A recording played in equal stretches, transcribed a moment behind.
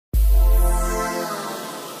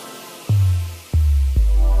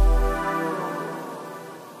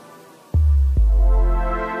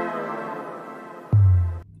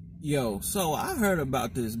Yo, so I heard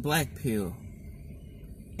about this black pill,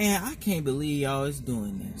 and I can't believe y'all is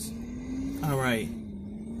doing this. Alright,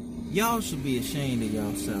 y'all should be ashamed of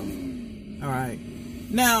yourself. Alright,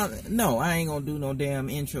 now, no, I ain't gonna do no damn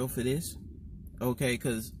intro for this, okay,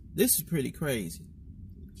 because this is pretty crazy.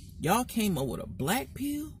 Y'all came up with a black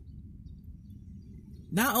pill?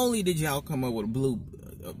 Not only did y'all come up with a blue,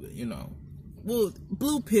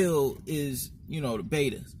 blue pill is, the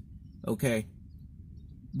betas, okay?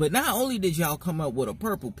 But not only did y'all come up with a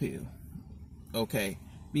purple pill, okay?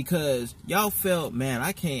 Because y'all felt, man,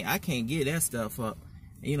 I can't get that stuff up.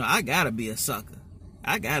 I gotta be a sucker.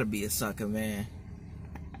 I gotta be a sucker, man.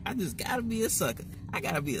 I just gotta be a sucker. I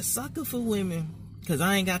gotta be a sucker for women because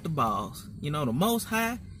I ain't got the balls. The Most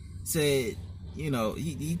High said,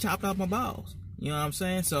 he chopped off my balls. You know what I'm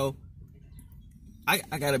saying? So I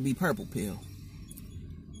gotta be purple pill.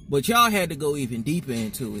 But y'all had to go even deeper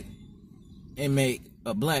into it and make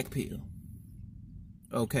a black pill.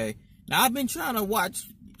 Okay. Now I've been trying to watch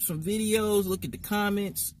some videos, look at the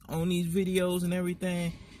comments on these videos and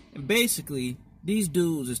everything. And basically, these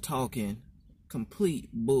dudes is talking complete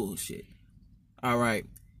bullshit. Alright.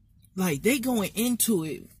 Like, they going into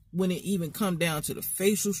it when it even come down to the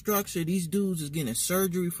facial structure. These dudes is getting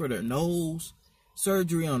surgery for their nose,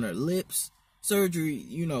 surgery on their lips, surgery,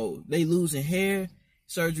 they losing hair,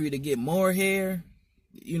 surgery to get more hair,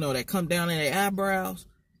 that come down in their eyebrows,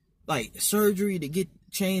 like surgery to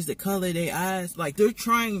change the color of their eyes. Like, they're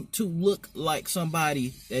trying to look like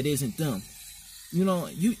somebody that isn't them.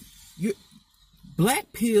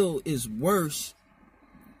 Black pill is worse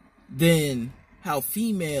than how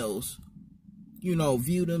females,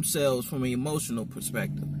 view themselves from an emotional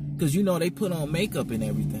perspective. Because, they put on makeup and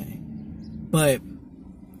everything. But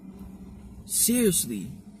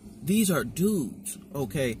seriously, these are dudes,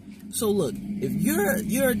 okay? So look, if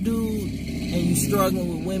you're a dude and you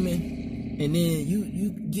struggling with women, and then you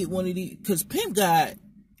get one of these, because Pimp God,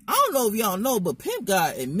 I don't know if y'all know, but Pimp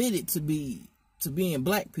God admitted to being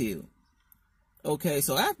black pill. Okay,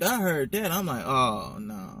 so after I heard that, I'm like, oh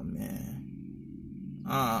no, man,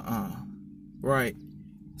 right?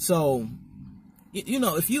 So,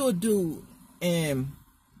 if you're a dude and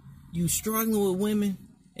you struggling with women,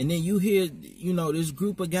 and then you hear, this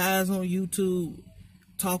group of guys on YouTube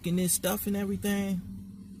talking this stuff and everything,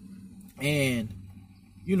 and,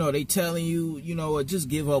 they telling you, just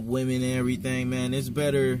give up women and everything, man. It's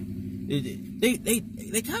better.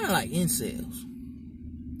 They kind of like incels.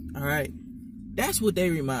 All right. That's what they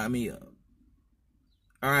remind me of.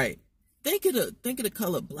 All right. Think of the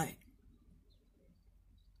color black.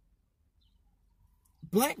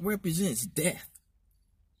 Black represents death.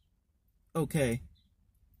 Okay.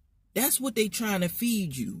 That's what they trying to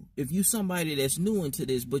feed you. If you somebody that's new into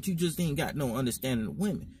this, but you just ain't got no understanding of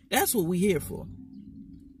women. That's what we here for.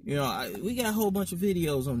 We got a whole bunch of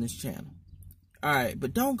videos on this channel. All right,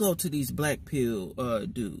 but don't go to these black pill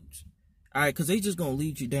dudes. All right, because they just going to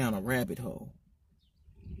lead you down a rabbit hole.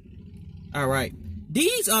 All right.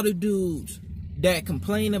 These are the dudes that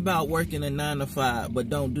complain about working a 9 to 5, but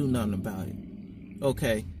don't do nothing about it.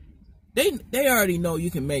 Okay. They already know you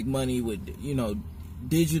can make money with,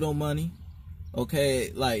 digital money,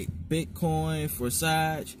 okay, like Bitcoin,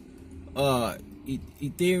 Forsage,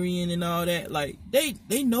 Ethereum and all that. Like,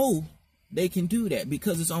 they know they can do that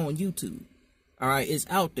because it's on YouTube. All right, it's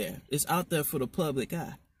out there. It's out there for the public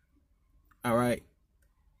eye. All right,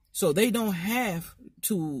 so they don't have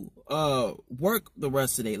to work the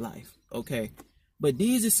rest of their life, okay? But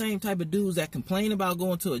these are the same type of dudes that complain about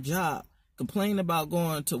going to a job, complain about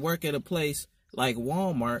going to work at a place like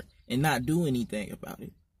Walmart, and not do anything about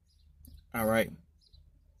it. All right.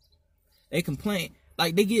 They complain.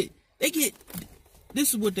 Like, they get,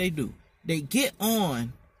 this is what they do. They get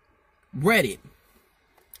on Reddit,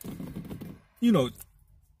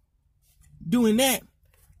 doing that,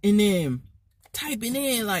 and then typing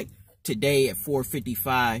in, like, today at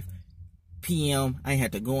 4:55 p.m., I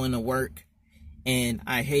had to go into work, and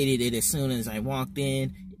I hated it as soon as I walked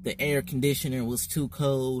in. The air conditioner was too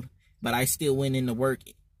cold, but I still went into work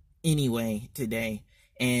anyway today.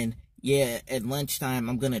 And yeah, at lunchtime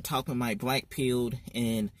I'm gonna talk with my black pilled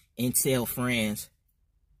and incel friends.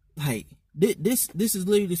 Like, this is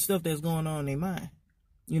literally the stuff that's going on in their mind,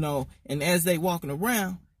 and as they walking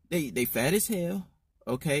around, they fat as hell,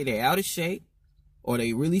 okay, they out of shape, or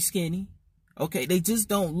they really skinny, okay, they just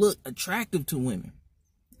don't look attractive to women.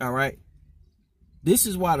 All right, this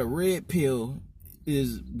is why the red pill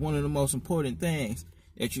is one of the most important things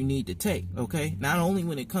that you need to take, okay? Not only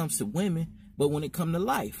when it comes to women, but when it comes to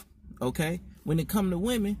life, okay? When it comes to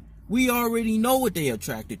women, we already know what they're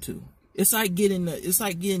attracted to. It's like getting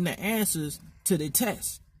the answers to the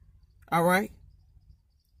test. All right.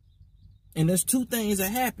 And there's two things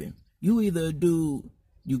that happen. You either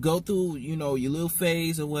you go through, you know, your little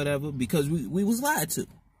phase or whatever, because we was lied to.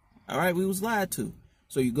 All right. We was lied to.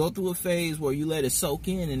 So you go through a phase where you let it soak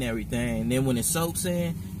in and everything. And then when it soaks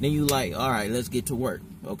in, then you like, all right, let's get to work.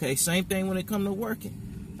 Okay. Same thing when it come to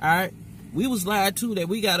working. All right. We was lied to that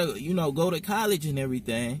we got to, you know, go to college and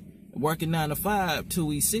everything, working 9 to 5 till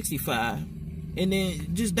we 65. And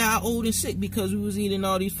then just die old and sick because we was eating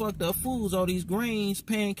all these fucked up foods, all these grains,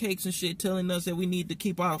 pancakes and shit, telling us that we need to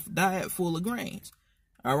keep our diet full of grains.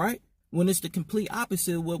 All right. When it's the complete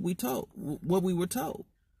opposite of what we were told.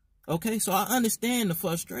 Okay, so I understand the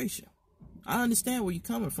frustration. I understand where you're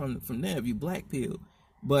coming from there if you black pill.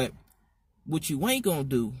 But what you ain't gonna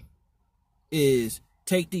do is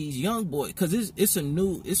take these young boys, because it's a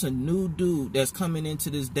new dude that's coming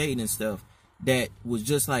into this dating stuff that was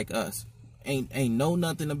just like us. Ain't know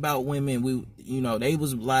nothing about women. They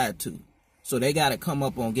was lied to. So they gotta come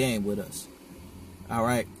up on game with us. All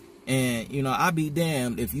right. And I be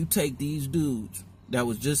damned if you take these dudes that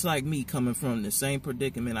was just like me, coming from the same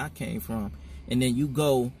predicament I came from, and then you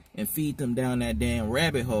go and feed them down that damn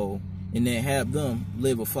rabbit hole and then have them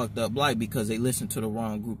live a fucked up life because they listen to the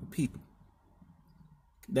wrong group of people.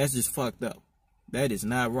 That's just fucked up. That is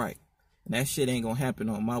not right. And that shit ain't gonna happen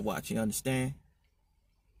on my watch, you understand?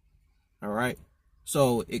 All right?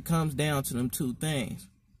 So it comes down to them two things.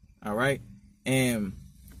 All right? And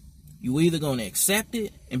you either gonna accept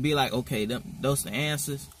it and be like, okay, those the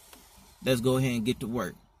answers. Let's go ahead and get to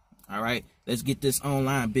work. All right. Let's get this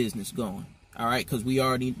online business going. All right. Because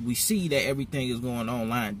we see that everything is going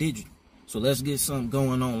online digital. So let's get something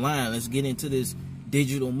going online. Let's get into this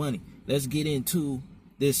digital money. Let's get into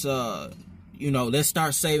this, let's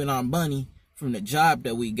start saving our money from the job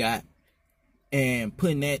that we got and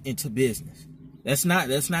putting that into business. Let's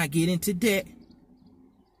not get into debt.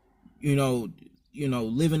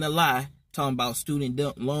 Living a lie. Talking about student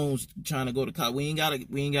loans, trying to go to college. We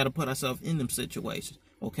ain't gotta put ourselves in them situations.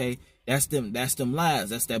 Okay, that's them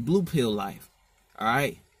lies. That's that blue pill life. All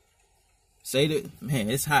right. Say that, man,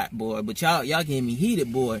 it's hot, boy. But y'all getting me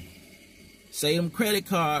heated, boy. Say them credit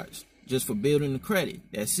cards just for building the credit.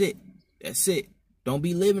 That's it. Don't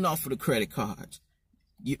be living off of the credit cards.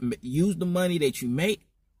 Use the money that you make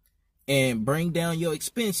and bring down your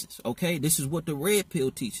expenses. Okay, this is what the red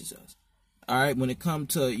pill teaches us. All right, when it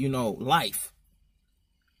comes to, life.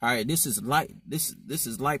 All right, this is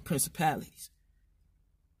life principalities.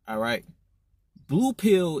 All right. Blue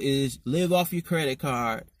pill is live off your credit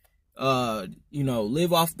card.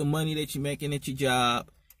 Live off the money that you're making at your job.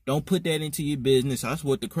 Don't put that into your business. That's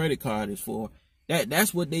what the credit card is for.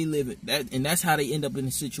 That's what they live in. And that's how they end up in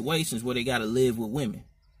the situations where they got to live with women.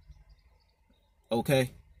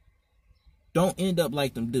 Okay? Don't end up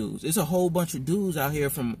like them dudes. There's a whole bunch of dudes out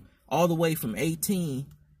here all the way from 18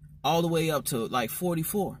 all the way up to like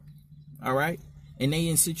 44. All right. And they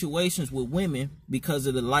in situations with women because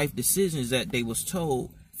of the life decisions that they was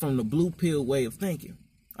told from the blue pill way of thinking.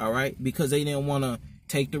 All right. Because they didn't want to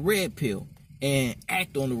take the red pill and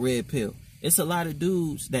act on the red pill. It's a lot of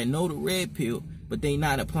dudes that know the red pill, but they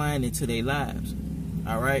not applying it to their lives.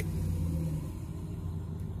 All right.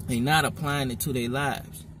 They not applying it to their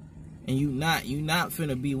lives. And you not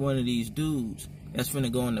finna be one of these dudes that's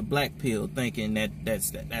finna go in the black pill thinking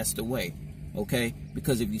that's the way. Okay?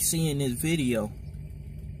 Because if you see in this video,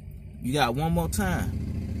 you got one more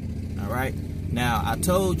time. All right? Now, I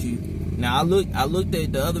told you. Now, I looked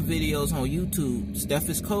at the other videos on YouTube. Steph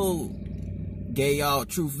is Cold gave y'all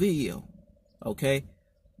truth video. Okay?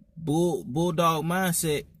 Bulldog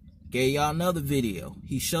Mindset gave y'all another video.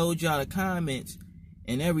 He showed y'all the comments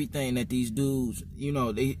and everything that these dudes,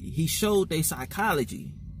 he showed their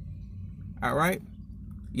psychology. All right,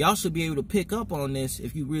 y'all should be able to pick up on this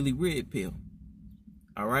if you really red pill.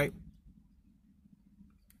 All right,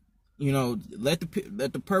 let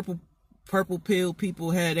the purple pill people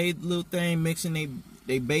have their little thing, mixing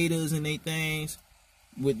they betas and they things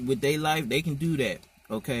with their life. They can do that.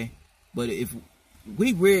 Okay, but if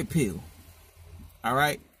we red pill, all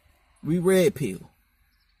right, we red pill.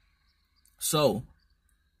 So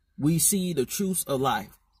we see the truths of life,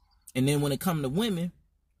 and then when it comes to women,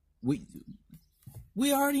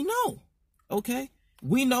 we already know, okay?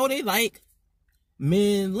 We know they like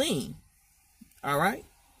men lean, all right?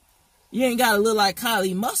 You ain't got to look like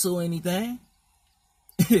Kylie Muscle or anything,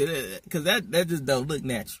 because that just don't look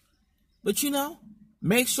natural. But,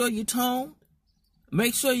 make sure you tone.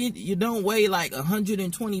 Make sure you don't weigh like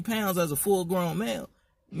 120 pounds as a full-grown male.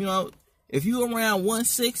 If you around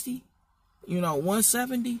 160,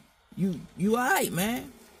 170, you all right,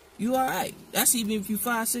 man. You all right. That's even if you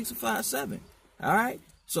 5'6" or 5'7". All right.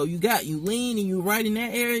 So you lean and you right in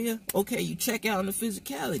that area. Okay, you check out on the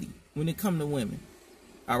physicality when it come to women.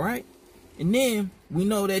 All right? And then we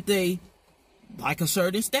know that they like a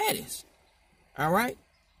certain status. All right?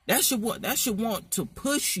 That should want to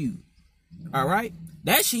push you. All right?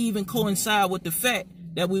 That should even coincide with the fact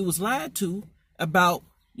that we was lied to about,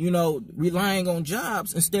 relying on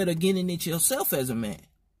jobs instead of getting it yourself as a man.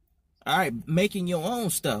 All right, making your own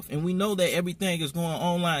stuff. And we know that everything is going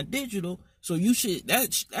online digital, so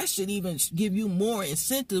that should even give you more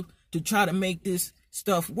incentive to try to make this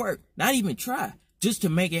stuff work. Not even try, just to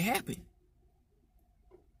make it happen.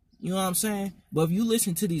 You know what I'm saying? But if you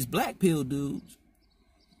listen to these black pill dudes,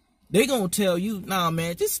 they gonna tell you, nah,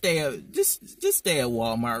 man, just stay at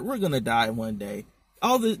Walmart. We're gonna die one day.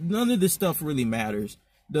 None of this stuff really matters.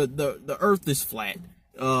 The earth is flat.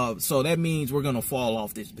 So that means we're gonna fall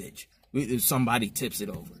off this bitch if somebody tips it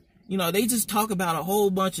over. They just talk about a whole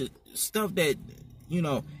bunch of stuff that,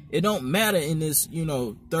 it don't matter in this,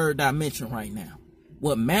 third dimension right now.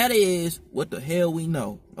 What matter is what the hell we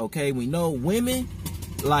know. Okay, we know women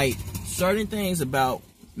like certain things about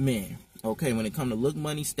men. Okay, when it comes to look,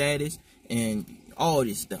 money, status, and all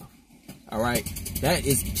this stuff. All right, that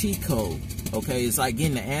is cheat code. Okay, it's like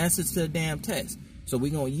getting the answers to a damn test. So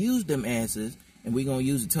we're gonna use them answers and we're gonna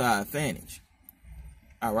use it to our advantage.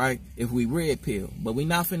 All right, if we red pill, but we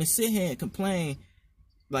not finna sit here and complain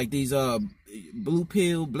like these blue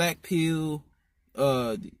pill, black pill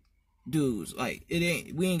dudes. Like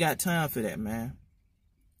we ain't got time for that, man.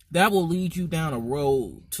 That will lead you down a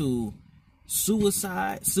road to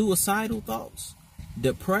suicidal thoughts,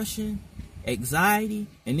 depression, anxiety,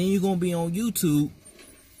 and then you're gonna be on YouTube.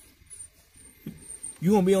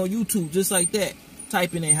 You're gonna be on YouTube just like that,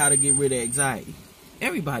 typing in how to get rid of anxiety.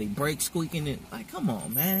 Everybody breaks squeaking and like, come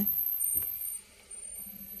on, man.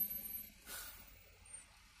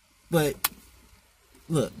 But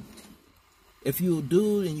look, if you're a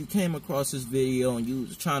dude and you came across this video and you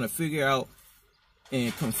was trying to figure out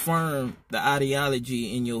and confirm the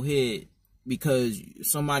ideology in your head because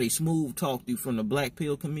somebody smooth talked you from the black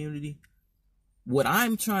pill community, what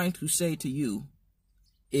I'm trying to say to you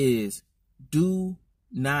is do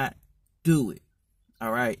not do it.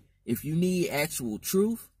 All right? If you need actual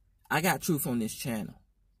truth, I got truth on this channel.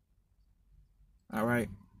 All right?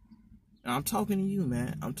 And I'm talking to you,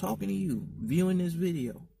 man. I'm talking to you viewing this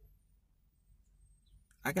video.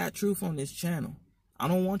 I got truth on this channel. I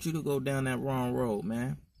don't want you to go down that wrong road,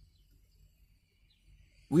 man.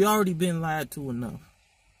 We already been lied to enough.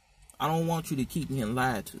 I don't want you to keep getting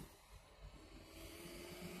lied to.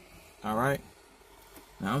 All right?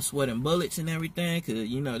 Now I'm sweating bullets and everything because,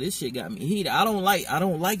 this shit got me heated. I don't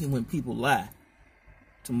like it when people lie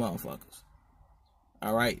to motherfuckers.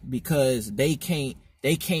 All right? Because they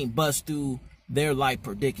can't bust through their life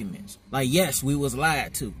predicaments. Like, yes, we was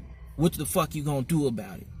lied to. What the fuck you gonna do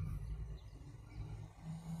about it?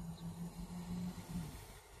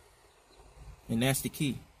 And that's the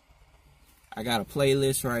key. I got a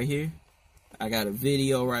playlist right here. I got a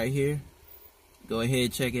video right here. Go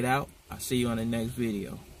ahead, check it out. I'll see you on the next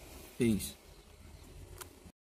video. Peace.